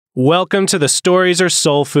Welcome to the Stories Are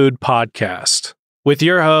Soul Food podcast with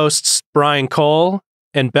your hosts, Brian Cole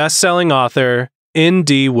and best-selling author,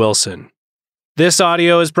 N.D. Wilson. This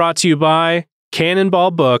audio is brought to you by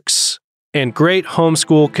Cannonball Books and Great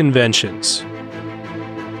Homeschool Conventions.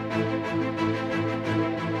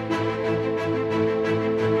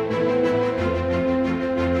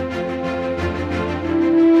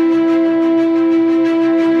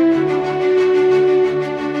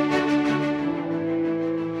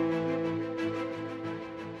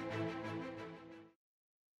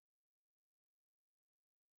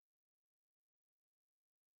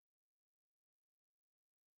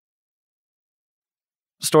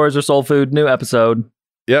 Stories Are Soul Food, new episode.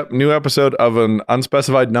 Yep, new episode of an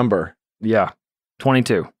unspecified number. Yeah,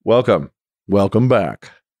 22. Welcome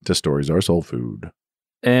back to Stories Are Soul Food.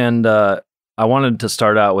 And I wanted to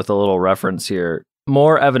start out with a little reference here.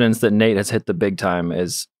 More evidence that Nate has hit the big time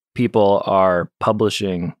is people are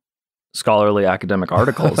publishing scholarly academic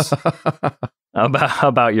articles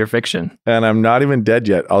about your fiction. And I'm not even dead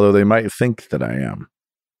yet, although they might think that I am.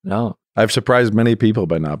 No. I've surprised many people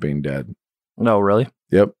by not being dead. No, really?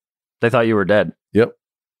 Yep. They thought you were dead. Yep.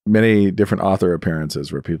 Many different author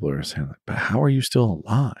appearances where people are saying, like, but how are you still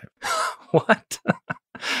alive? What?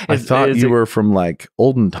 I thought you were from like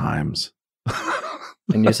olden times.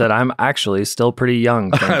 And you said, I'm actually still pretty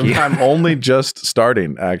young. Thank you. I'm only just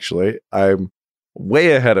starting, actually. I'm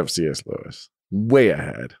way ahead of C.S. Lewis. Way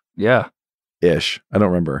ahead. Yeah. Ish. I don't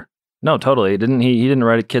remember. No, totally. He didn't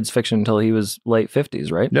write a kid's fiction until he was late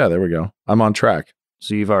 50s, right? Yeah, there we go. I'm on track.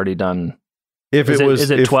 So you've already done... Is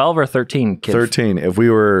it 12 or 13 kids? 13. If we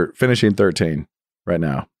were finishing 13 right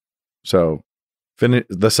now. So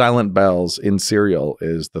The Silent Bells in Serial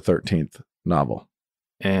is the 13th novel.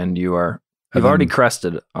 And you've already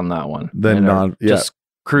crested on that one. Then just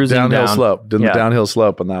cruising downhill down. slope. Downhill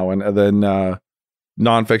slope on that one. And then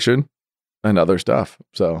nonfiction and other stuff.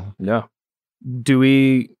 So yeah.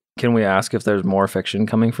 Can we ask if there's more fiction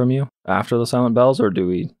coming from you after The Silent Bells, or do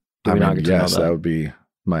we not get to know that? That would be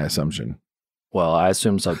my assumption. Well, I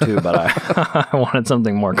assume so too, but I wanted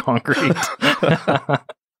something more concrete.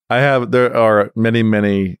 There are many,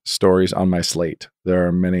 many stories on my slate. There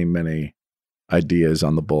are many, many ideas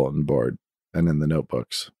on the bulletin board and in the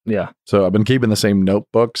notebooks. Yeah. So I've been keeping the same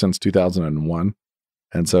notebook since 2001.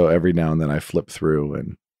 And so every now and then I flip through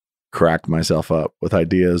and crack myself up with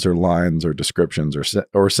ideas or lines or descriptions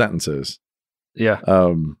or sentences. Yeah.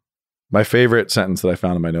 My favorite sentence that I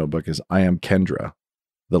found in my notebook is, I am Kendra,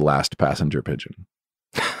 the last passenger pigeon.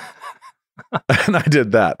 And I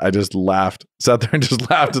did that. I just sat there and just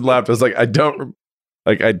laughed and laughed. I was like,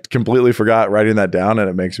 I completely forgot writing that down, and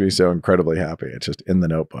it makes me so incredibly happy. It's just in the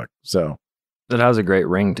notebook. So it has a great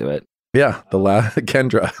ring to it. Yeah.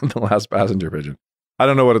 Kendra, the last passenger pigeon. I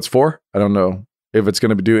don't know what it's for. I don't know if it's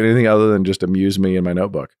going to do anything other than just amuse me in my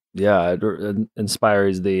notebook. Yeah. It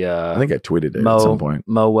inspires the, I think I tweeted it at some point.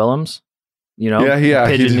 Mo Willems. You know,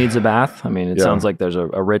 Pigeon needs a bath. I mean, it sounds like there's a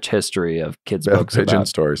rich history of kids' books pigeon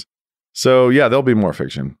stories. So yeah, there'll be more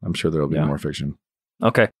fiction. I'm sure there'll be more fiction.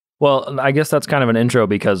 Okay. Well, I guess that's kind of an intro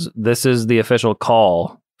because this is the official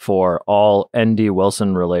call for all N.D.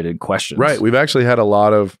 Wilson related questions. Right. We've actually had a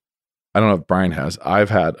lot of, I don't know if Brian has,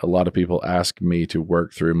 I've had a lot of people ask me to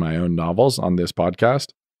work through my own novels on this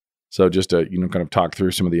podcast. So just to, kind of talk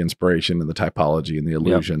through some of the inspiration and the typology and the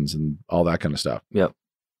illusions and all that kind of stuff. Yep.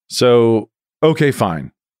 So, okay,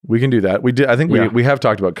 fine. We can do that. We did. I think we have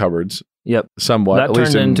talked about cupboards. Yep. Somewhat. That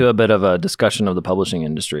turned into a bit of a discussion of the publishing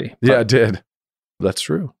industry. Yeah, it did. That's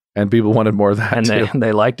true. And people wanted more of that and too.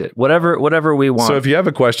 They liked it. Whatever we want. So if you have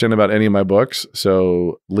a question about any of my books,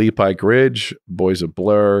 so Lee Pike Ridge, Boys of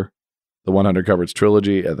Blur, the 100 Cupboards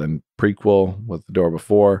trilogy, and then prequel with The Door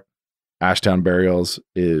Before, Ashtown Burials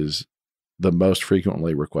is the most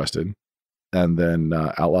frequently requested. And then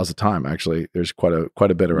Outlaws of Time. Actually, there's quite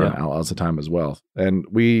a bit around Outlaws of Time as well. And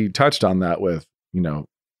we touched on that with,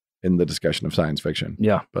 in the discussion of science fiction.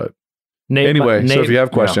 Yeah. But anyway, so if you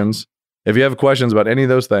have questions, about any of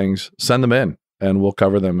those things, send them in and we'll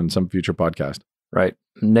cover them in some future podcast. Right.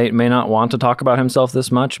 Nate may not want to talk about himself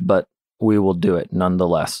this much, but we will do it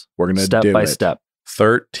nonetheless. We're going to step by step.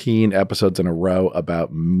 13 episodes in a row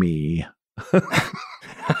about me.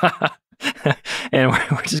 And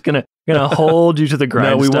we're just gonna hold you to the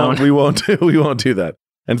grindstone. No, we won't do that.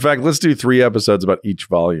 In fact, let's do 3 episodes about each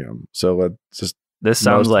volume. So let's just. This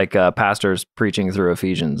sounds like pastors preaching through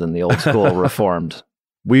Ephesians in the old school Reformed.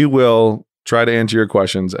 We will try to answer your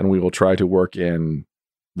questions, and we will try to work in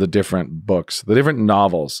the different books, the different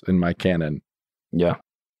novels in my canon. Yeah.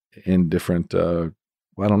 In different. I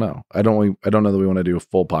don't know. I don't know that we want to do a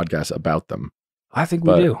full podcast about them. I think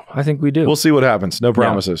But we do. I think we do. We'll see what happens. No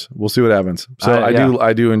promises. We'll see what happens. So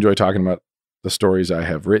I do enjoy talking about the stories I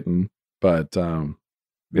have written, but you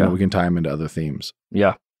know, we can tie them into other themes.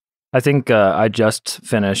 Yeah. I think I just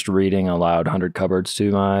finished reading aloud 100 Cupboards to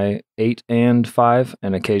my 8 and 5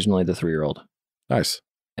 and occasionally the 3-year-old. Nice.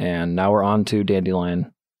 And now we're on to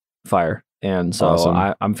Dandelion Fire. And so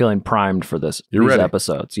Awesome. I'm feeling primed for these ready.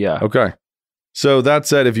 episodes. Yeah. Okay. So that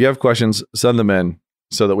said, if you have questions, send them in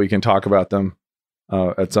so that we can talk about them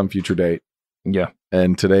at some future date. Yeah.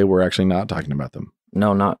 And today we're actually not talking about them.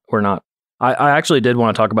 No, we're not. I actually did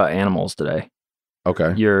want to talk about animals today.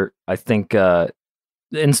 Okay. I think,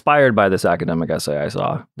 inspired by this academic essay I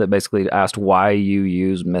saw that basically asked why you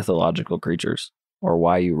use mythological creatures or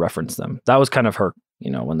why you reference them. That was kind of her,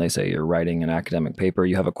 you know, when they say you're writing an academic paper,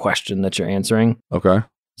 you have a question that you're answering. Okay.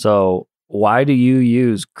 So why do you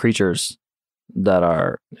use creatures that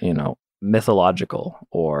are, you know, mythological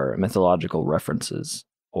or mythological references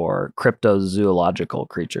or cryptozoological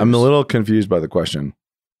creatures? I'm a little confused by the question.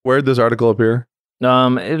 Where did this article appear?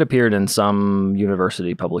 It appeared in some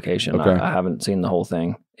university publication. Okay. I haven't seen the whole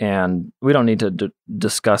thing, and we don't need to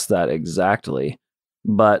discuss that exactly,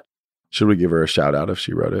 but Should we give her a shout out if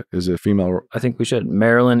she wrote it? Is it female? I think we should.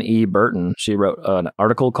 Marilyn E. Burton, she wrote an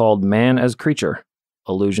article called Man as Creature,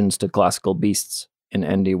 Allusions to Classical Beasts in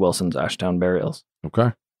N.D. Wilson's Ashtown Burials.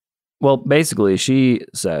 Okay. Well, basically, she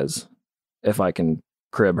says, if I can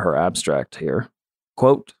crib her abstract here,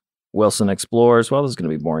 quote, Wilson explores, well, this is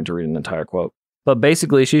going to be boring to read an entire quote, but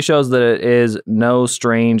basically she shows that it is no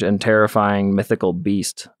strange and terrifying mythical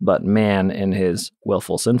beast, but man in his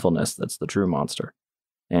willful sinfulness that's the true monster.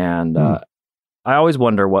 And I always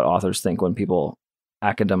wonder what authors think when people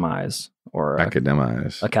academize or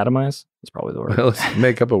Academize. Academize is probably the word. Let's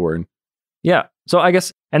make up a word. Yeah. So I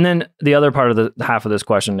guess, and then the other part of the half of this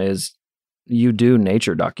question is you do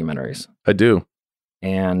nature documentaries. I do.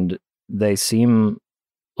 And they seem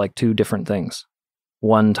like two different things.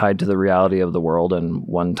 One tied to the reality of the world and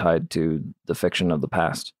one tied to the fiction of the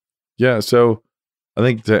past. Yeah. So I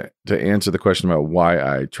think to answer the question about why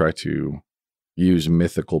I try to use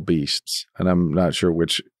mythical beasts, and I'm not sure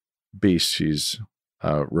which beast she's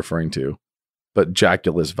referring to, but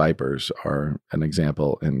jaculus vipers are an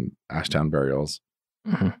example in Ashtown Burials.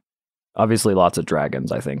 Mm-hmm. Obviously, lots of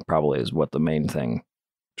dragons, I think, probably is what the main thing.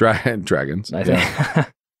 Dragons. I think. Yeah.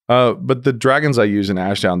 But the dragons I use in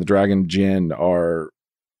Ashtown, the dragon jinn, are,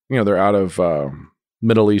 you know, they're out of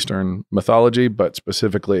Middle Eastern mythology, but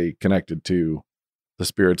specifically connected to the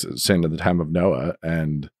spirits that sinned at the time of Noah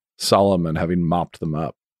and Solomon having mopped them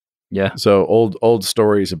up. Yeah. So old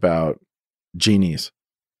stories about genies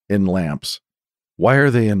in lamps. Why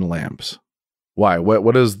are they in lamps? Why?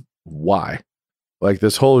 What is why? Like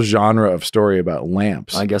this whole genre of story about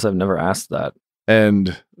lamps. I guess I've never asked that.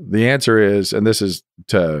 And the answer is, and this is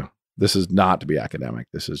not to be academic,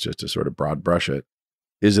 this is just to sort of broad brush it,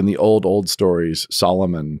 is in the old stories,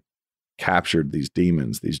 Solomon captured these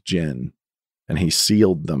demons, these jinn, and he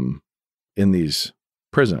sealed them in these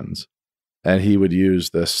prisons. And he would use,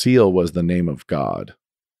 the seal was the name of God.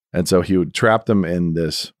 And so he would trap them in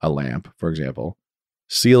a lamp, for example,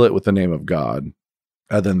 seal it with the name of God,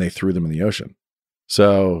 and then they threw them in the ocean.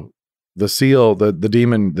 So the seal, the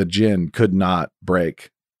demon, the jinn could not break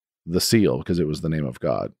the seal because it was the name of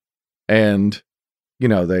God. And, you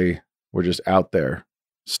know, they were just out there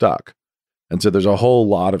stuck. And so there's a whole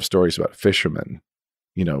lot of stories about fishermen,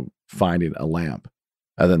 you know, finding a lamp.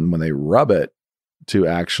 And then when they rub it to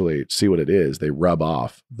actually see what it is, they rub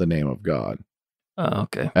off the name of God. Oh,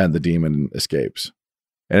 okay. And the demon escapes.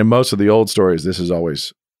 And in most of the old stories, this is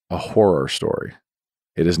always a horror story.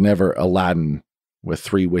 It is never Aladdin with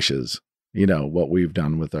 3 wishes, you know, what we've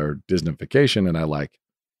done with our Disneyfication. And I like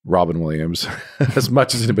Robin Williams as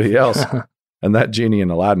much as anybody else and that genie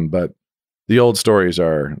in Aladdin. But the old stories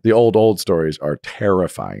are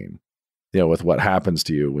terrifying, you know, with what happens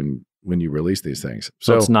to you when you release these things.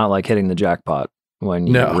 So it's not like hitting the jackpot when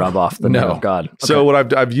you rub off the name of God. Okay. So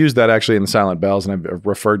what I've used that actually in the Silent Bells, and I've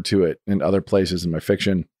referred to it in other places in my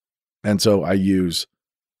fiction. And so I use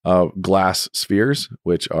glass spheres,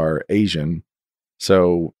 which are Asian.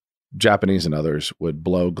 So Japanese and others would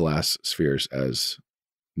blow glass spheres as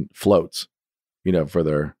floats, you know, for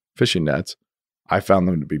their fishing nets. I found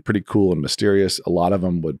them to be pretty cool and mysterious. A lot of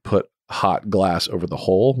them would put hot glass over the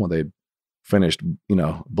hole when they'd finished, you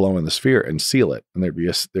know, blowing the sphere and seal it. And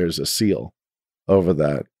there's a seal over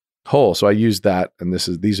that hole. So I used that. And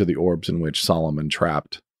these are the orbs in which Solomon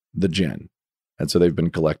trapped the jinn. And so they've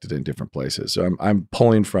been collected in different places. So I'm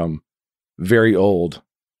pulling from very old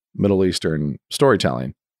Middle Eastern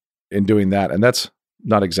storytelling in doing that. And that's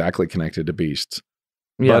not exactly connected to beasts.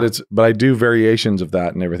 Yeah. But I do variations of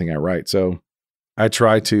that in everything I write. So I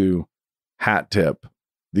try to hat tip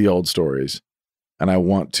the old stories, and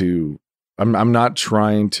I'm not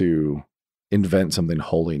trying to invent something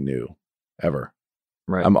wholly new ever.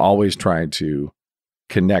 Right. I'm always trying to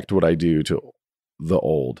connect what I do to the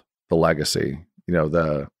old, the legacy,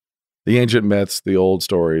 the ancient myths, the old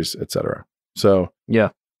stories, etc. So yeah.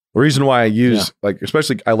 the reason why I use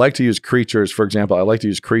especially I like to use creatures, for example, I like to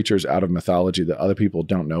use creatures out of mythology that other people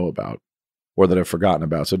don't know about or that have forgotten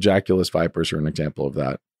about. So Jaculus vipers are an example of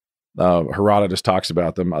that. Herodotus talks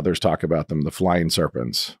about them. Others talk about them, the flying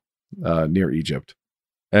serpents near Egypt.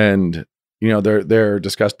 And, they're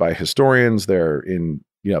discussed by historians. They're in,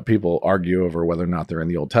 people argue over whether or not they're in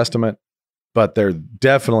the Old Testament, but they're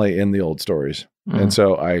definitely in the old stories. And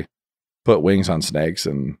so I put wings on snakes,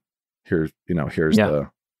 and here's the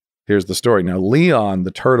story. Now, Leon,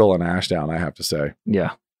 the turtle in Ashdown, I have to say.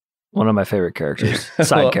 Yeah. One of my favorite characters,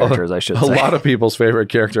 side characters, I should say. A lot of people's favorite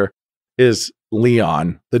character is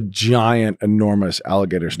Leon, the giant, enormous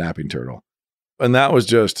alligator snapping turtle. And that was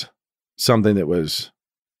just something that was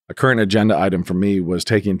a current agenda item for me, was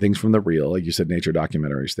taking things from the real, like you said, nature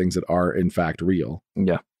documentaries, things that are in fact real.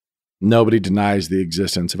 Yeah. Nobody denies the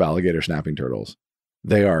existence of alligator snapping turtles.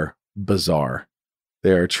 They are bizarre.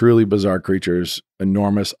 They are truly bizarre creatures,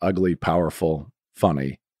 enormous, ugly, powerful,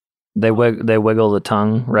 funny. They wiggle the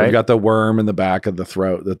tongue, right? They've got the worm in the back of the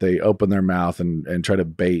throat that they open their mouth and try to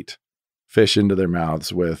bait fish into their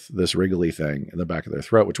mouths with this wriggly thing in the back of their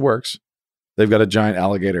throat, which works. They've got a giant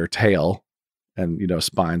alligator tail and,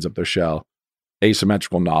 spines up their shell,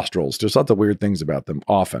 asymmetrical nostrils, just lots of weird things about them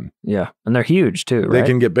often. Yeah. And they're huge too, right? They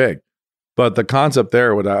can get big. But the concept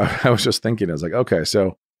there, what I was just thinking is like, okay,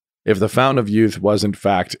 so if the Fountain of Youth was in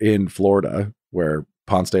fact in Florida, where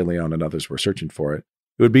Ponce de Leon and others were searching for it,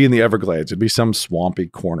 it would be in the Everglades. It'd be some swampy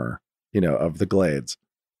corner, of the glades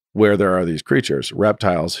where there are these creatures,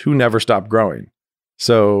 reptiles who never stop growing.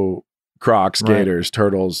 So crocs, gators,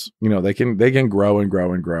 turtles, they can grow and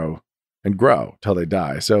grow and grow and grow till they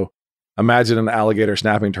die. So imagine an alligator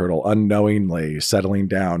snapping turtle unknowingly settling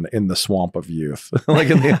down in the swamp of youth,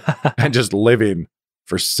 and just living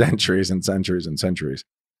for centuries and centuries and centuries.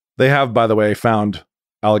 They have, by the way, found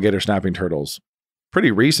alligator snapping turtles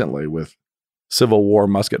pretty recently with Civil War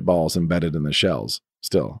musket balls embedded in the shells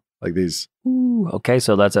still, like these. Ooh, okay,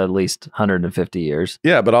 so that's at least 150 years.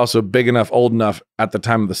 Yeah, but also big enough, old enough at the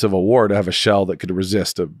time of the Civil War to have a shell that could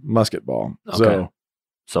resist a musket ball. Okay.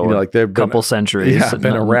 So they've been, couple centuries. Yeah,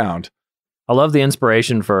 been around. I love the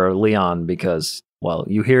inspiration for Leon because, well,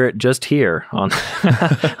 you hear it just here on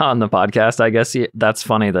on the podcast. I guess that's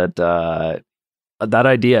funny that that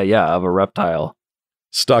idea, of a reptile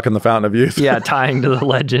stuck in the Fountain of Youth. Tying to the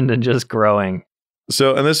legend and just growing.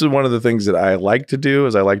 So, and this is one of the things that I like to do,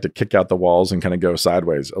 is I like to kick out the walls and kind of go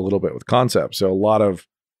sideways a little bit with concepts. So a lot of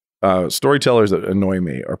storytellers that annoy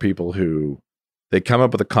me are people who they come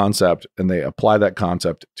up with a concept and they apply that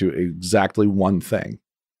concept to exactly one thing.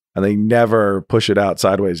 And they never push it out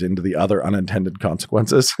sideways into the other unintended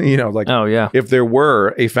consequences. Oh, yeah. If there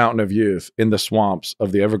were a Fountain of Youth in the swamps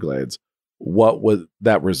of the Everglades, what would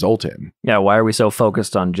that result in? Yeah, why are we so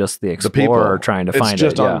focused on just the explorer trying to find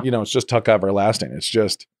it? It's just Tuck Everlasting. It's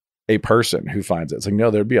just a person who finds it. It's like,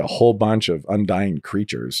 no, there'd be a whole bunch of undying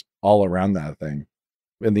creatures all around that thing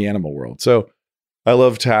in the animal world. So I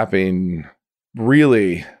love tapping.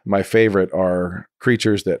 Really, my favorite are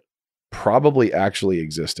creatures that probably actually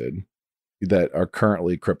existed that are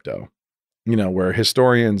currently crypto, where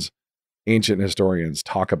ancient historians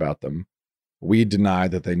talk about them. We deny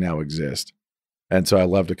that they now exist. And so I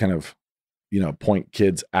love to kind of, point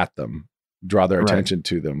kids at them, draw their attention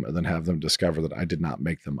to them, and then have them discover that I did not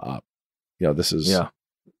make them up. This is,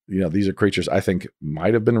 these are creatures I think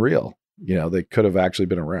might have been real. They could have actually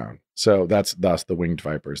been around. So that's thus the winged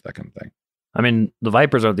vipers, that kind of thing. I mean, the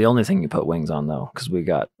vipers are the only thing you put wings on, though, because we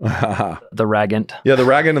got the Ragant. Yeah, the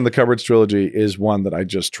Ragant in the Cupboards trilogy is one that I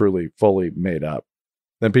just truly, fully made up.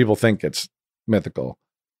 Then people think it's mythical.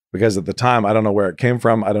 Because at the time, I don't know where it came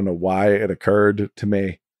from. I don't know why it occurred to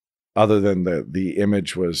me, other than the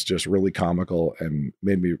image was just really comical and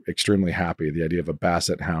made me extremely happy. The idea of a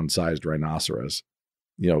basset hound-sized rhinoceros,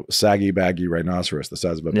 saggy, baggy rhinoceros the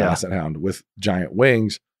size of a basset hound with giant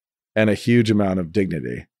wings and a huge amount of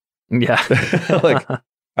dignity. Yeah.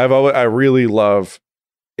 I really love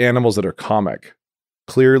animals that are comic,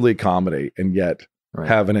 clearly comedy, and yet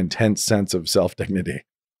have an intense sense of self-dignity.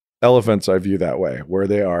 Elephants, I view that way, where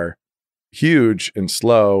they are huge and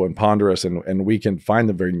slow and ponderous, and we can find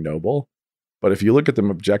them very noble. But if you look at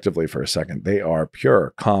them objectively for a second, they are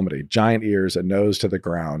pure comedy, giant ears, a nose to the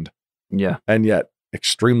ground. Yeah. And yet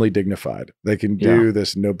extremely dignified. They can do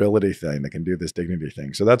this nobility thing. They can do this dignity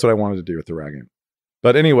thing. So that's what I wanted to do with the orangutan.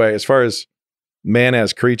 But anyway, as far as man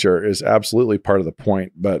as creature is absolutely part of the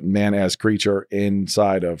point, but man as creature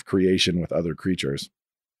inside of creation with other creatures.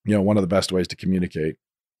 You know, one of the best ways to communicate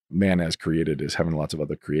man as created is having lots of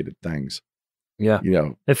other created things. Yeah. You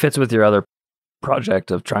know, it fits with your other project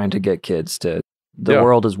of trying to get kids to the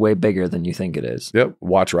world is way bigger than you think it is. Yep.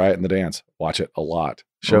 Watch Riot and the Dance. Watch it a lot.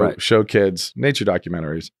 Show kids nature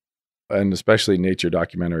documentaries, and especially nature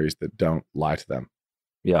documentaries that don't lie to them.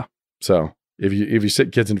 Yeah. So if you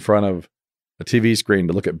sit kids in front of a TV screen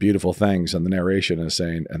to look at beautiful things, and the narration is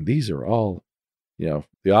saying, and these are all, you know,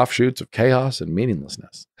 the offshoots of chaos and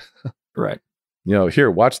meaninglessness. Right. You know,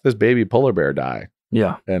 here, watch this baby polar bear die.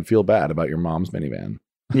 Yeah. And feel bad about your mom's minivan.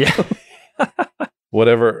 Yeah.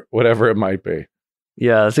 whatever it might be.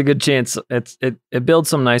 Yeah, it's a good chance. It builds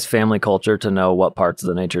some nice family culture to know what parts of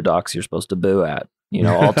the nature docs you're supposed to boo at. You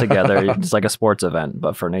know, all together. It's like a sports event,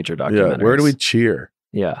 but for nature documentaries. Yeah. Where do we cheer?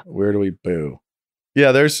 Yeah. Where do we boo?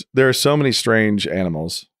 Yeah, there are so many strange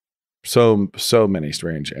animals. So many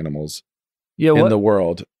strange animals in the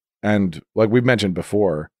world. And like we've mentioned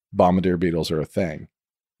before, bombardier beetles are a thing.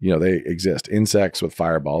 You know, they exist. Insects with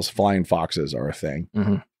fireballs, flying foxes are a thing.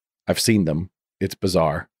 Mm-hmm. I've seen them. It's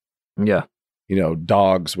bizarre. Yeah. You know,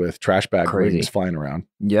 dogs with trash bag wings flying around.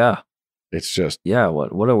 Yeah. It's just. Yeah.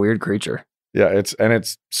 What a weird creature. Yeah.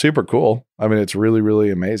 It's super cool. I mean, it's really, really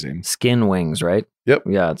amazing. Skin wings, right? Yep.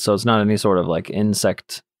 Yeah. So it's not any sort of like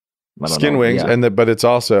insect. Skin wings. Yeah. But it's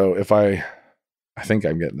also, I think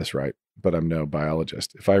I'm getting this right, but I'm no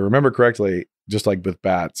biologist. If I remember correctly, just like with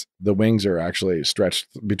bats, the wings are actually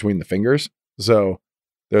stretched between the fingers. So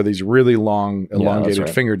there are these really long, elongated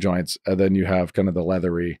finger joints. And then you have kind of the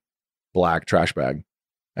leathery black trash bag.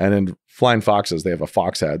 And in flying foxes, they have a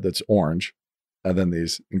fox head that's orange. And then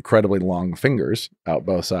these incredibly long fingers out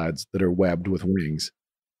both sides that are webbed with wings.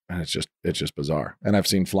 And it's just bizarre. And I've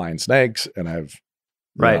seen flying snakes, and you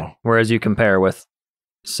know. Whereas you compare with,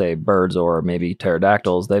 say, birds or maybe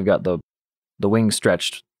pterodactyls, they've got the wings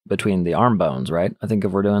stretched between the arm bones, right? I think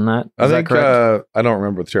if we're doing that, is that correct? I don't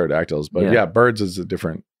remember with pterodactyls, but yeah, birds is a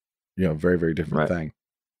different, you know, very, very different thing.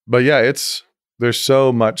 But yeah, there's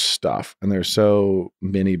so much stuff, and there's so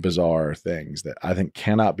many bizarre things that I think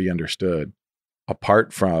cannot be understood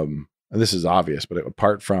apart from, and this is obvious, but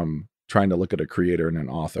apart from trying to look at a creator and an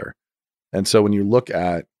author. And so when you look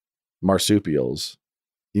at marsupials,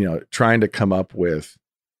 you know, trying to come up with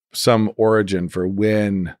some origin for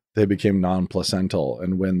when they became non-placental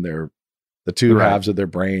and when the two halves of their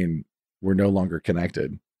brain were no longer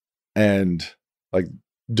connected, and like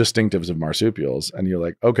distinctives of marsupials. And you're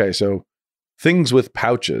like, okay, so things with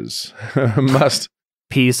pouches must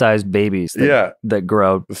pea-sized babies that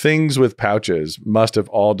grow. Things with pouches must have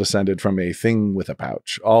all descended from a thing with a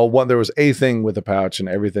pouch. There was a thing with a pouch, and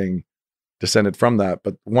everything descended from that.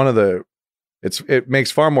 But it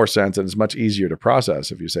makes far more sense, and it's much easier to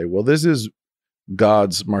process if you say, well, this is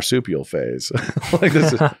God's marsupial phase. Like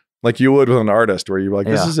this is like you would with an artist, where you're like,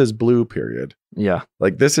 this is his blue period. Yeah.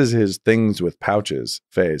 Like this is his things with pouches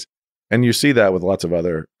phase. And you see that with lots of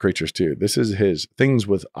other creatures too. This is his things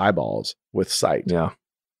with eyeballs, with sight. Yeah.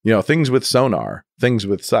 You know, things with sonar, things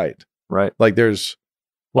with sight. Right. Like there's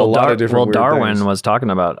a lot of different weird Darwin things. was talking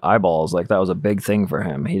about eyeballs. Like that was a big thing for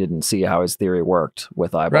him. He didn't see how his theory worked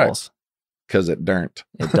with eyeballs. Because it don't.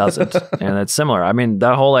 It doesn't. And it's similar. I mean,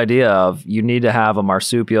 that whole idea of you need to have a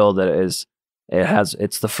marsupial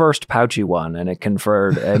it's the first pouchy one, and it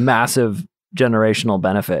conferred a massive generational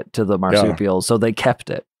benefit to the marsupials. So they kept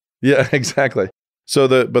it. Yeah, exactly. So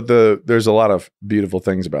there's a lot of beautiful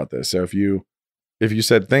things about this. So if you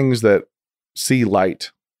said things that see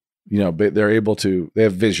light, you know, they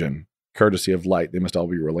have vision, courtesy of light, they must all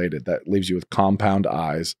be related. That leaves you with compound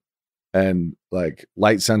eyes and like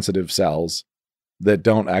light sensitive cells that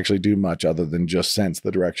don't actually do much other than just sense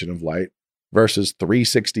the direction of light, versus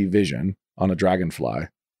 360 vision on a dragonfly.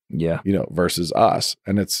 Yeah. You know, versus us.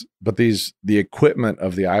 And the equipment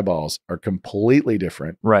of the eyeballs are completely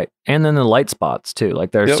different. Right. And then the light spots too.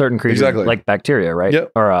 Like there are certain creatures like bacteria, right?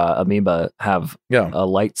 Yep. Or amoeba have a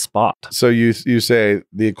light spot. So you say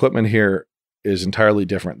the equipment here is entirely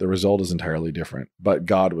different. The result is entirely different, but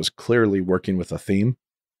God was clearly working with a theme.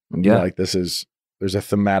 Yeah. You know, like there's a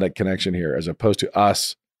thematic connection here, as opposed to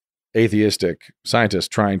us atheistic scientists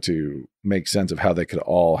trying to make sense of how they could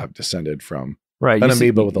all have descended from an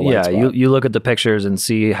amoeba with a light spot. You look at the pictures and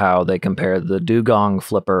see how they compare the dugong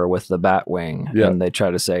flipper with the bat wing, and they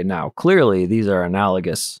try to say, now clearly these are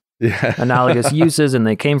analogous uses, and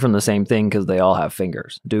they came from the same thing because they all have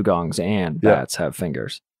fingers. Dugongs and bats have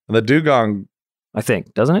fingers. And the dugong I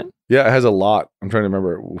think, doesn't it? Yeah, it has a lot. I'm trying to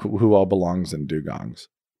remember who all belongs in dugongs.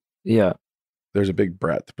 Yeah. There's a big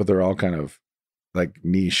breadth, but they're all kind of like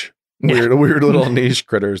niche, weird little niche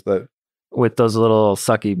critters that with those little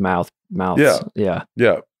sucky mouths. Yeah.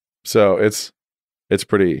 So it's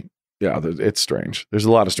pretty, it's strange. There's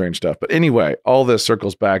a lot of strange stuff. But anyway, all this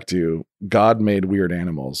circles back to God made weird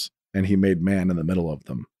animals and he made man in the middle of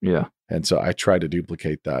them. Yeah. And so I try to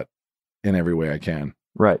duplicate that in every way I can.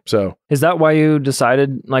 Right. So is that why you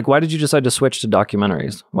decided, like, why did you decide to switch to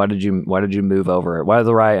documentaries? Why did you move over? Why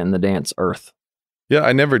the Riot and the Dance Earth? Yeah,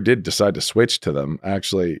 I never did decide to switch to them.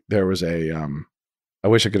 Actually, there was I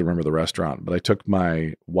wish I could remember the restaurant, but I took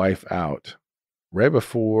my wife out right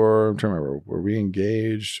before, I'm trying to remember, were we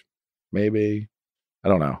engaged? Maybe. I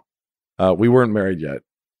don't know. We weren't married yet.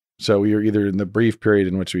 So we were either in the brief period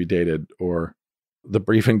in which we dated or the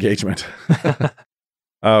brief engagement.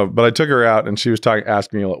 But I took her out and she was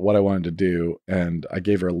asking me what I wanted to do. And I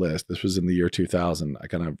gave her a list. This was in the year 2000. I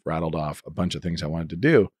kind of rattled off a bunch of things I wanted to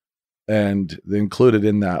do. And included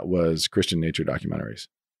in that was Christian nature documentaries.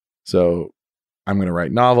 So I'm going to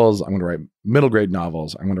write novels. I'm going to write middle grade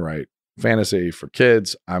novels. I'm going to write fantasy for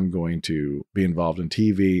kids. I'm going to be involved in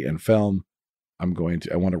TV and film. I want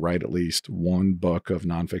to write at least one book of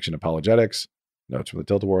nonfiction apologetics, Notes from the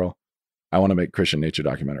Tilt-A-Whirl. I want to make Christian nature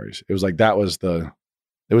documentaries. It was like,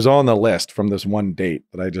 it was all on the list from this one date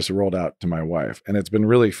that I just rolled out to my wife. And it's been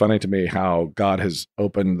really funny to me how God has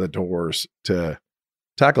opened the doors to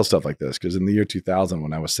tackle stuff like this. Because in the year 2000,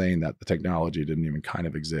 when I was saying that, the technology didn't even kind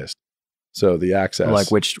of exist. So the access, like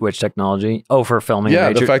which technology? Oh, for filming.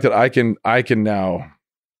 Yeah, the fact that I can now,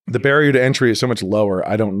 the barrier to entry is so much lower.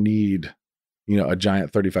 I don't need, a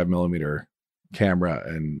giant 35 millimeter camera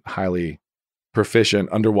and highly proficient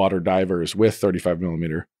underwater divers with 35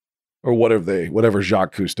 millimeter or whatever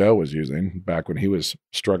Jacques Cousteau was using back when he was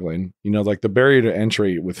struggling. Like the barrier to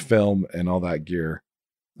entry with film and all that gear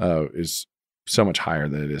is so much higher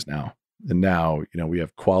than it is now. And now, we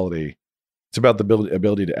have quality. It's about the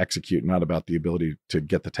ability to execute, not about the ability to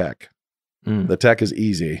get the tech. The tech is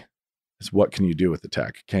easy. It's what can you do with the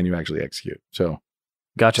tech? Can you actually execute? So,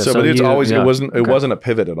 gotcha. So but it's always, it wasn't a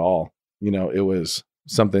pivot at all. It was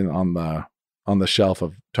something on the shelf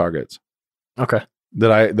of targets. Okay.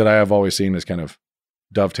 That I have always seen as kind of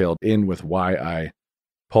dovetailed in with why I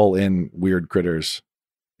pull in weird critters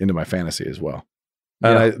into my fantasy as well.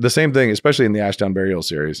 And the same thing, especially in the Ashdown Burial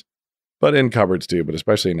series, but in Cupboards too, but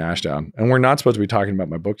especially in Ashdown. And we're not supposed to be talking about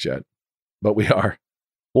my books yet, but we are.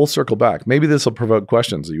 We'll circle back. Maybe this will provoke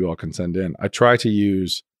questions that you all can send in. I try to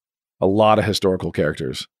use a lot of historical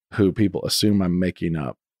characters who people assume I'm making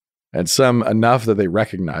up, and some enough that they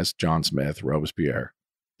recognize John Smith, Robespierre,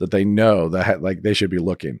 that they know that like they should be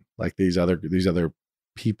looking like these other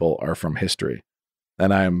people are from history.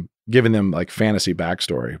 And I'm giving them like fantasy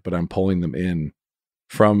backstory, but I'm pulling them in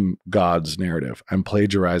from God's narrative. I'm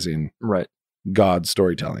plagiarizing God's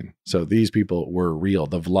storytelling. So these people were real.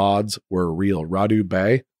 The Vlads were real. Radu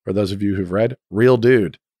Bey, for those of you who've read, real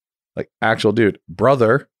dude, like actual dude,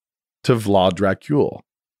 brother to Vlad Dracul,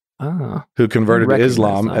 who converted to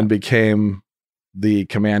Islam and became the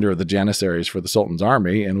commander of the Janissaries for the Sultan's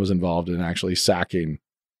army and was involved in actually sacking,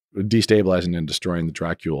 destabilizing and destroying the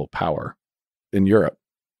Dracul power in Europe.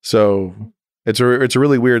 So it's a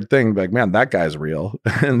really weird thing. Like, man, that guy's real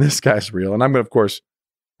and this guy's real. And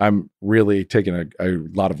I'm really taking a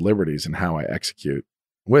lot of liberties in how I execute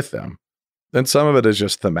with them. Then some of it is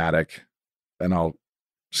just thematic, and I'm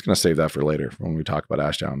just going to save that for later when we talk about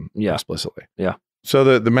Ashdown explicitly. Yeah.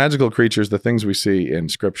 So the magical creatures, the things we see in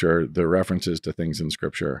Scripture, the references to things in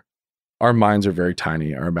Scripture, our minds are very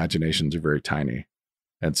tiny. Our imaginations are very tiny.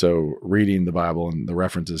 And so reading the Bible and the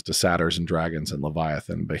references to satyrs and dragons and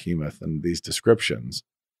Leviathan and Behemoth and these descriptions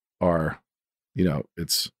are,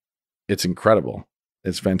 it's incredible.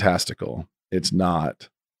 It's fantastical. It's not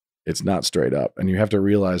straight up. And you have to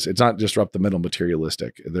realize it's not just up the middle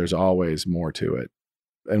materialistic. There's always more to it.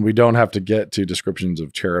 And we don't have to get to descriptions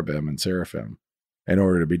of cherubim and seraphim in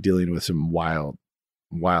order to be dealing with some wild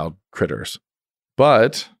critters.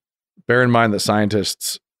 But bear in mind that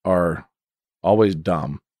scientists are always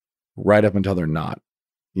dumb right up until they're not.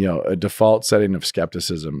 A default setting of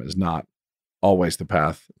skepticism is not always the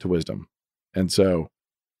path to wisdom. And so,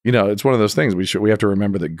 it's one of those things we have to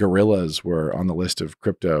remember that gorillas were on the list of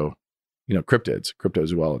cryptids,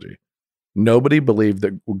 cryptozoology. Nobody believed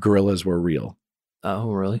that gorillas were real.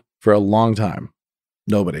 Oh, really? For a long time.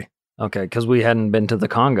 Nobody. Okay, because we hadn't been to the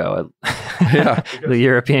Congo. Yeah. The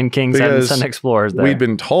European kings hadn't sent explorers there. We'd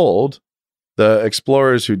been told, the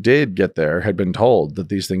explorers who did get there had been told that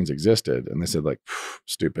these things existed. And they said, like,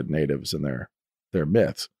 stupid natives and their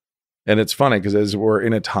myths. And it's funny because as we're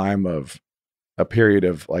in a period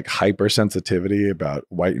of like hypersensitivity about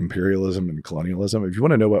white imperialism and colonialism, if you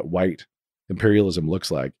want to know what white imperialism looks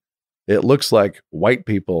like, it looks like white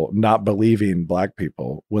people not believing black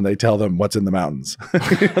people when they tell them what's in the mountains.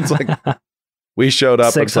 It's like, we showed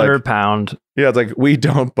up. 600 pound. Yeah, it's like, we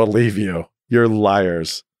don't believe you. You're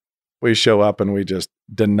liars. We show up and we just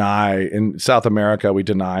deny. In South America, we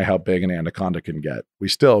deny how big an anaconda can get. We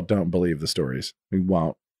still don't believe the stories. We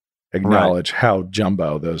won't acknowledge how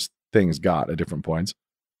jumbo those things got at different points.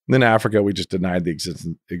 And then Africa, we just denied the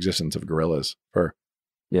existence of gorillas for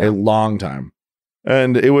a long time.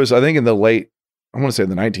 And it was, I think, in the late, I want to say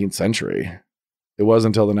the 19th century. It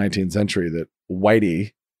wasn't until the 19th century that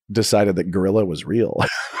Whitey decided that gorilla was real.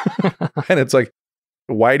 And it's like,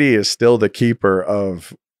 Whitey is still the keeper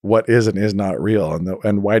of what is and is not real.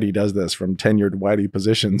 And Whitey does this from tenured Whitey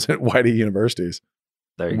positions at Whitey universities,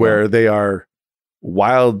 where they are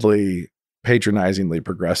wildly patronizingly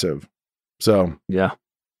progressive. So, yeah,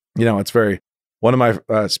 it's very, one of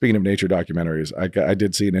my, speaking of nature documentaries, I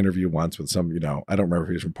did see an interview once with some, I don't remember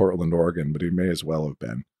if he's from Portland, Oregon, but he may as well have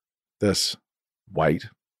been this white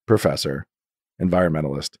professor,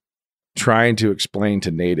 environmentalist, trying to explain to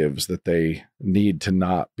natives that they need to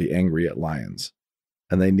not be angry at lions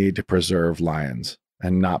and they need to preserve lions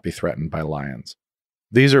and not be threatened by lions.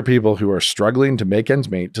 These are people who are struggling to make ends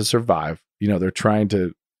meet, to survive. They're trying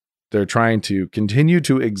to continue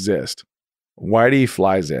to exist. Whitey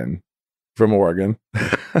flies in from Oregon,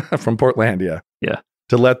 from Portlandia,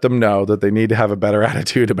 to let them know that they need to have a better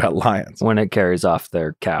attitude about lions when it carries off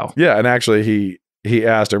their cow. Yeah, and actually he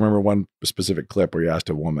asked, I remember one specific clip where he asked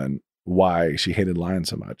a woman why she hated lions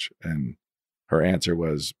so much, and her answer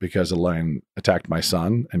was, because a lion attacked my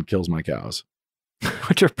son and kills my cows.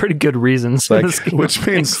 Which are pretty good reasons. Which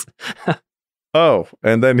means, oh,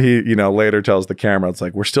 and then he, later tells the camera, it's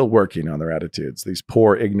like, we're still working on their attitudes. These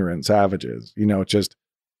poor, ignorant savages.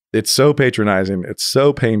 It's so patronizing. It's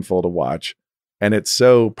so painful to watch. And it's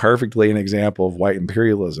so perfectly an example of white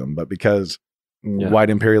imperialism. But because white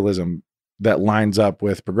imperialism that lines up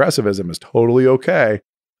with progressivism is totally okay,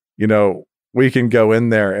 we can go in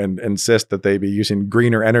there and insist that they be using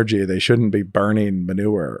greener energy. They shouldn't be burning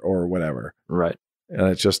manure or whatever. Right. And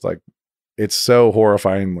it's just like, it's so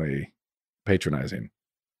horrifyingly patronizing.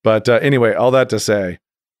 But anyway, all that to say,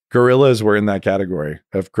 gorillas were in that category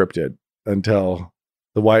of cryptid until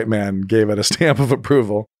the white man gave it a stamp of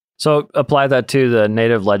approval. So apply that to the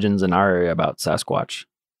native legends in our area about Sasquatch.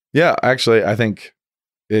 Yeah, actually, I think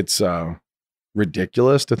it's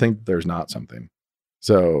ridiculous to think there's not something.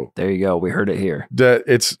 So there you go. We heard it here.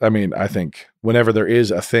 I think whenever there is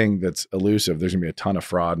a thing that's elusive, there's gonna be a ton of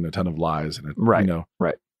fraud and a ton of lies and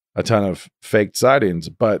a ton of faked sightings.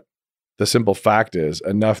 But the simple fact is,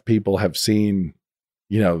 enough people have seen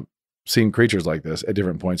creatures like this at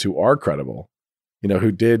different points who are credible,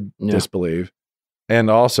 who did disbelieve. And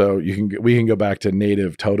also we can go back to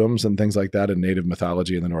native totems and things like that in native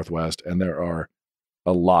mythology in the Northwest. And there are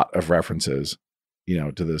a lot of references,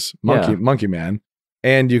 to this monkey man.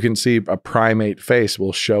 And you can see a primate face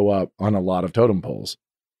will show up on a lot of totem poles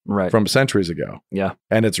from centuries ago. Yeah.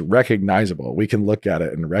 And it's recognizable. We can look at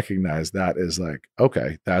it and recognize that is like,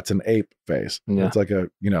 okay, that's an ape face. Yeah. It's like a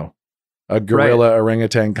gorilla,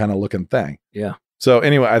 orangutan kind of looking thing. Yeah. So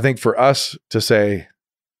anyway, I think for us to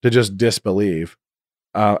just disbelieve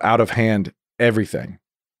out of hand everything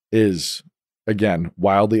is, again,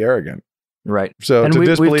 wildly arrogant. Right. So and to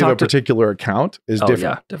disbelieve a particular account is different.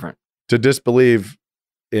 Yeah, different. To disbelieve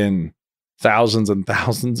in thousands and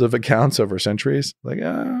thousands of accounts over centuries,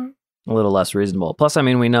 a little less reasonable. Plus,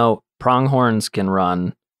 we know pronghorns can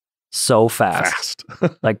run so fast.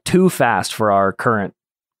 Like too fast for our current.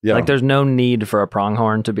 Yeah. Like there's no need for a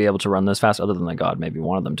pronghorn to be able to run this fast, other than like God maybe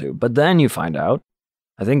wanted them to. But then you find out,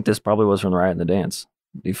 I think this probably was from the Riot and the Dance.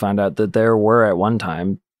 You find out that there were at one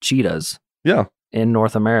time cheetahs. Yeah. In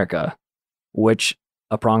North America, which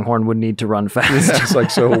a pronghorn would need to run fast. Yeah, it's like,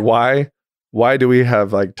 so why do we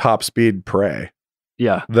have like top speed prey?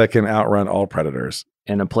 Yeah. That can outrun all predators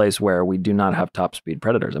in a place where we do not have top speed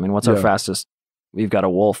predators. What's our fastest? We've got a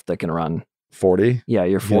wolf that can run 40. Yeah,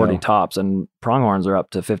 you're 40 tops, and pronghorns are up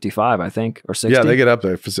to 55, I think, or 60. Yeah, they get up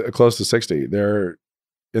to close to 60. They're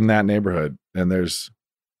in that neighborhood, and there's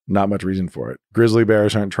not much reason for it. Grizzly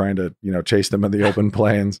bears aren't trying to, chase them in the open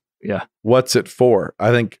plains. Yeah. What's it for?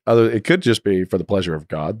 I think it could just be for the pleasure of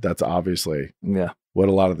God. That's obviously what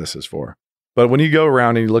a lot of this is for. But when you go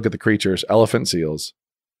around and you look at the creatures, elephant seals,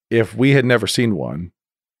 if we had never seen one,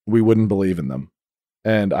 we wouldn't believe in them.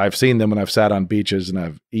 And I've seen them when I've sat on beaches and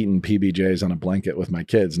I've eaten PBJs on a blanket with my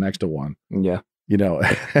kids next to one. Yeah.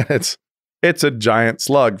 It's It's a giant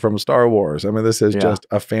slug from Star Wars. I mean, this is just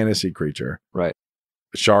a fantasy creature. Right.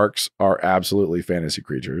 Sharks are absolutely fantasy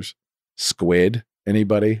creatures. Squid,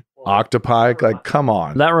 anybody? Octopi, like, come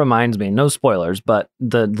on. That reminds me, no spoilers, but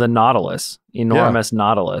the Nautilus, enormous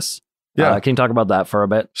Nautilus. Yeah. Can you talk about that for a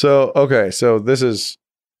bit? So this is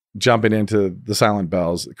jumping into the Silent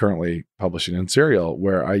Bells, currently publishing in Serial,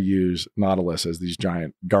 where I use Nautilus as these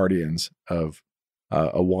giant guardians of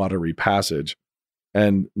a watery passage.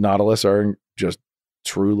 And Nautilus are just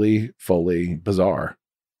truly, fully bizarre.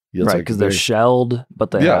 Right, because they're shelled,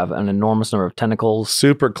 but they have an enormous number of tentacles.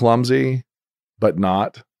 Super clumsy, but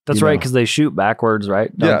not. That's right, because they shoot backwards,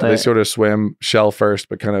 right? Don't they sort of swim shell first,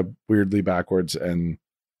 but kind of weirdly backwards, and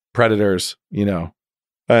predators,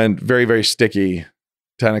 and very, very sticky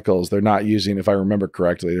tentacles. They're not using, if I remember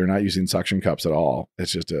correctly, they're not using suction cups at all.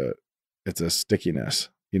 It's just it's a stickiness,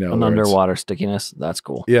 an underwater stickiness. That's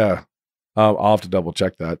cool. Yeah. I'll have to double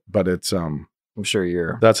check that, but it's, I'm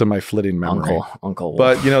sure that's in my flitting memory. Uncle.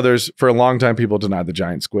 But, there's, for a long time, people denied the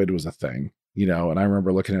giant squid was a thing, and I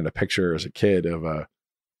remember looking at a picture as a kid of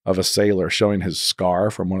a sailor showing his scar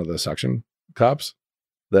from one of the suction cups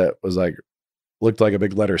that was looked like a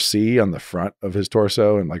big letter C on the front of his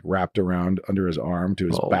torso and wrapped around under his arm to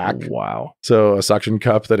his back. Wow. So a suction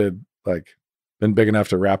cup that had been big enough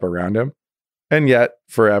to wrap around him. And yet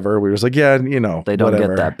forever we was they don't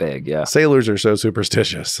get that big. Yeah. Sailors are so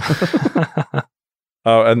superstitious.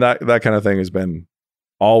 And that kind of thing has been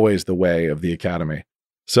always the way of the Academy.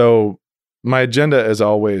 So my agenda is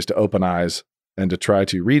always to open eyes and to try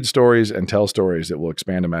to read stories and tell stories that will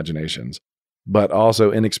expand imaginations, but also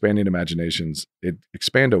in expanding imaginations,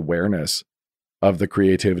 expand awareness of the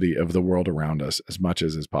creativity of the world around us as much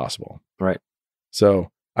as is possible. Right. So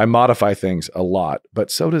I modify things a lot, but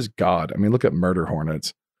so does God. I mean, look at murder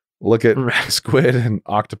hornets, look at squid and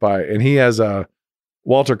octopi. And he has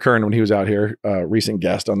Walter Kern, when he was out here, a recent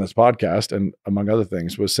guest on this podcast, and among other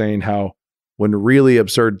things, was saying how when really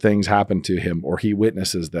absurd things happen to him, or he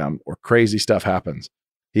witnesses them, or crazy stuff happens,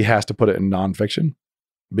 he has to put it in nonfiction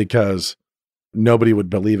because nobody would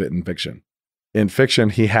believe it in fiction. In fiction,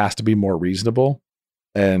 he has to be more reasonable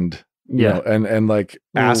and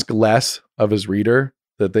ask less of his reader,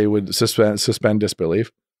 that they would suspend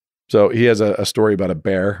disbelief. So he has a story about a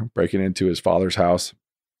bear breaking into his father's house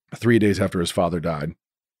 3 days after his father died,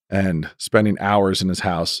 and spending hours in his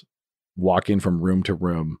house, walking from room to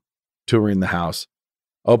room, touring the house,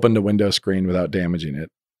 opened a window screen without damaging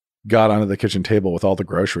it, got onto the kitchen table with all the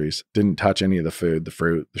groceries, didn't touch any of the food, the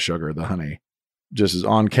fruit, the sugar, the honey, just is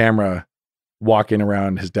on camera walking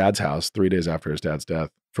around his dad's house 3 days after his dad's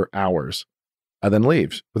death for hours, and then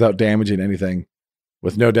leaves without damaging anything,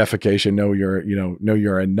 with no defecation, no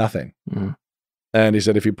urine, nothing. Mm. And he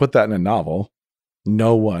said, if you put that in a novel,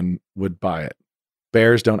 no one would buy it.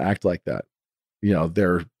 Bears don't act like that.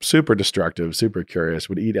 They're super destructive, super curious,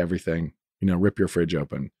 would eat everything, rip your fridge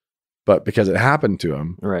open. But because it happened to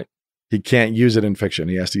him, right, he can't use it in fiction.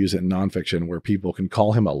 He has to use it in nonfiction, where people can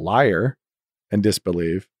call him a liar and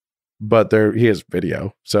disbelieve. But he has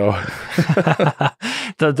video. So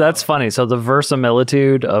that's funny. So the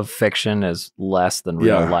verisimilitude of fiction is less than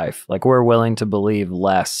real life. We're willing to believe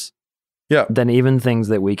less than even things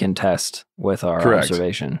that we can test with our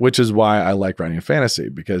observation. Which is why I like writing fantasy,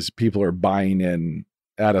 because people are buying in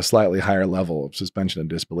at a slightly higher level of suspension of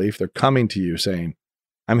disbelief. They're coming to you saying,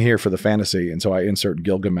 I'm here for the fantasy. And so I insert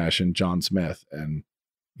Gilgamesh and John Smith and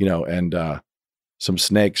some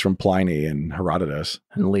snakes from Pliny and Herodotus.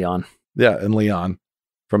 And Leon. Yeah, and Leon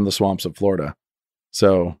from the swamps of Florida.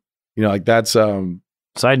 So, that's...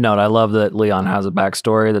 Side note, I love that Leon has a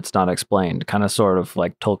backstory that's not explained, kind of sort of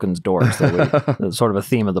like Tolkien's Doors. That's sort of a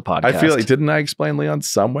theme of the podcast. I feel like, didn't I explain Leon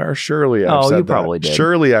somewhere? Surely I've said that. Probably did.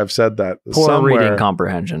 Surely I've said that Poor somewhere. reading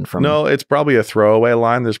comprehension from... No, it's probably a throwaway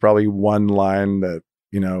line. There's probably one line that,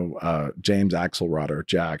 James Axelrod, or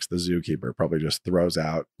Jax, the zookeeper, probably just throws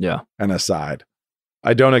out an aside.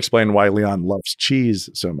 I don't explain why Leon loves cheese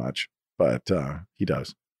so much, but he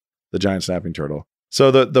does. The giant snapping turtle. So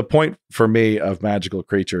the point for me of magical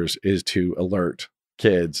creatures is to alert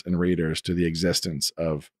kids and readers to the existence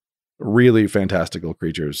of really fantastical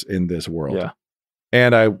creatures in this world. Yeah.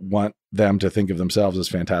 And I want them to think of themselves as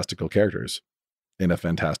fantastical characters in a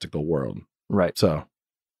fantastical world. Right. So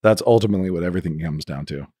that's ultimately what everything comes down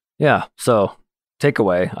to. Yeah. So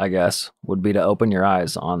takeaway, I guess, would be to open your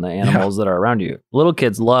eyes on the animals that are around you. Little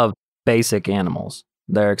kids love basic animals.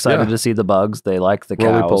 They're excited to see the bugs. They like the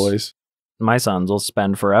cows. Roly-polies. My sons will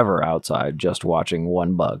spend forever outside just watching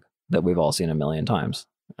one bug that we've all seen a million times.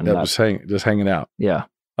 And just hanging out. Yeah.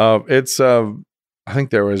 It's I think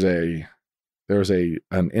there there was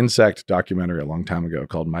an insect documentary a long time ago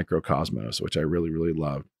called Microcosmos, which I really, really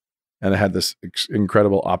loved. And it had this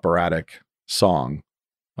incredible operatic song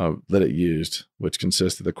that it used, which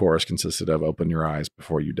the chorus consisted of "Open your eyes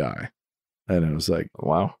before you die." And it was like,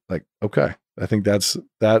 wow. Like, okay, I think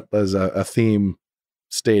that was a theme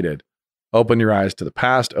stated. Open your eyes to the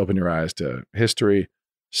past, open your eyes to history,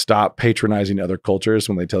 stop patronizing other cultures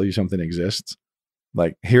when they tell you something exists.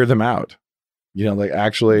 Like, hear them out, like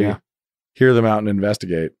actually hear them out and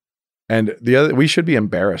investigate. And we should be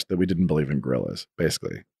embarrassed that we didn't believe in gorillas,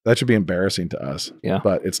 basically. That should be embarrassing to us. Yeah.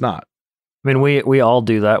 But it's not. I mean, we all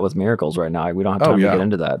do that with miracles right now. We don't have time to get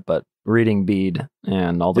into that, but reading Bede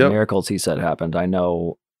and all the miracles he said happened, I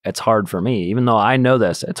know it's hard for me. Even though I know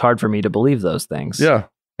this, it's hard for me to believe those things. Yeah.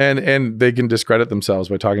 And they can discredit themselves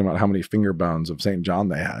by talking about how many finger bones of St. John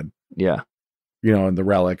they had. Yeah. And the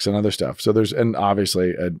relics and other stuff. So and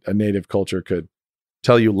obviously a native culture could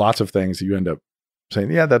tell you lots of things that you end up saying,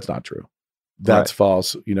 yeah, that's not true. That's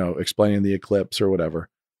false, explaining the eclipse or whatever.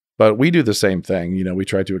 But we do the same thing. We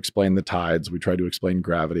try to explain the tides. We try to explain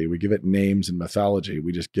gravity. We give it names and mythology.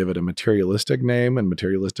 We just give it a materialistic name and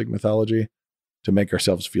materialistic mythology to make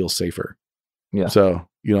ourselves feel safer. Yeah. So,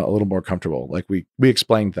 a little more comfortable. Like we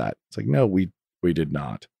explained that. It's like, no, we did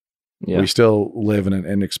not. Yeah. We still live in an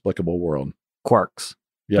inexplicable world. Quarks.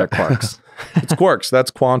 Yeah. They're quarks. It's quarks.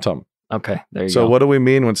 That's quantum. Okay. There you go. So what do we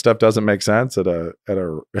mean when stuff doesn't make sense at a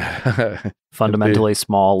fundamentally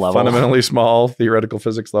small level? Fundamentally small theoretical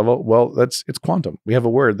physics level. Well, it's quantum. We have a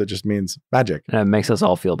word that just means magic. And it makes us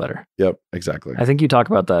all feel better. Yep, exactly. I think you talk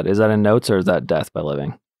about that. Is that in Notes or is that Death by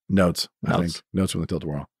Living? Notes. I think. Notes from the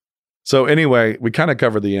Tilt-A-Whirl. So anyway, we kind of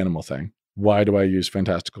covered the animal thing. Why do I use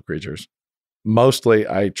fantastical creatures? Mostly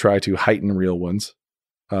I try to heighten real ones,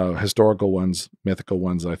 historical ones, mythical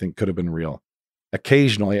ones that I think could have been real.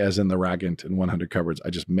 Occasionally, as in the Ragant and 100 Cupboards, I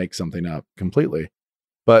just make something up completely.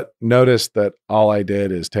 But notice that all I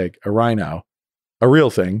did is take a rhino, a real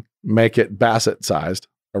thing, make it basset-sized,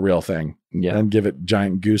 a real thing, and give it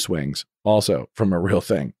giant goose wings, also from a real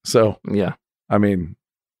thing. So, I mean,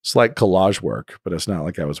 slight collage work, but it's not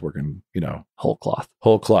like I was working, whole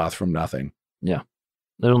cloth from nothing. Yeah.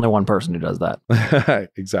 There's only one person who does that.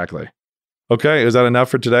 Exactly. Okay. Is that enough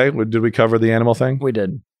for today? Did we cover the animal thing? We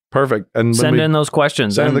did. Perfect. And send in those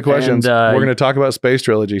questions. Send in the questions. We're going to talk about Space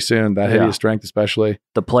Trilogy soon. That Hideous Strength, especially.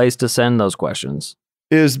 The place to send those questions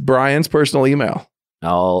is Brian's personal email.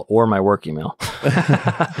 Or my work email.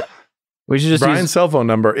 We should just Brian's cell phone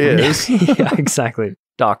number is. Yeah, exactly.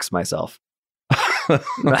 Dox myself.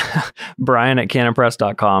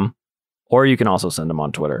 Brian@canonpress.com. Or you can also send them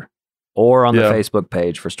on Twitter or on the Facebook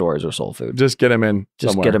page for Stories or Soul Food. Just get them in.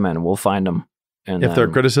 Just get them in. We'll find them. And if they're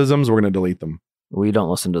criticisms, we're going to delete them. We don't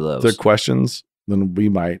listen to those. If they're questions, then we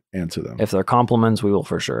might answer them. If they're compliments, we will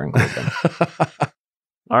for sure include them.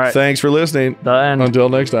 All right. Thanks for listening. The end. Until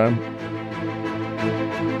next time.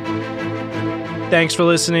 Thanks for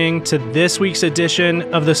listening to this week's edition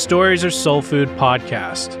of the Stories or Soul Food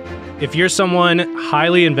podcast. If you're someone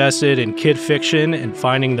highly invested in kid fiction and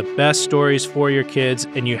finding the best stories for your kids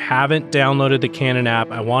and you haven't downloaded the Canon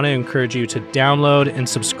app, I want to encourage you to download and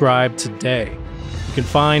subscribe today. You can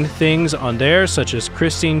find things on there such as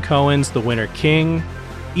Christine Cohen's The Winter King,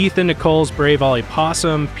 Ethan Nicole's Brave Ollie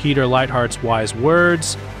Possum, Peter Lightheart's Wise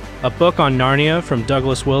Words, a book on Narnia from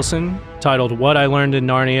Douglas Wilson titled What I Learned in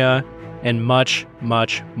Narnia, and much,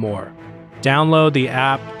 much more. Download the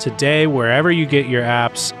app today wherever you get your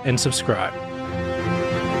apps and subscribe.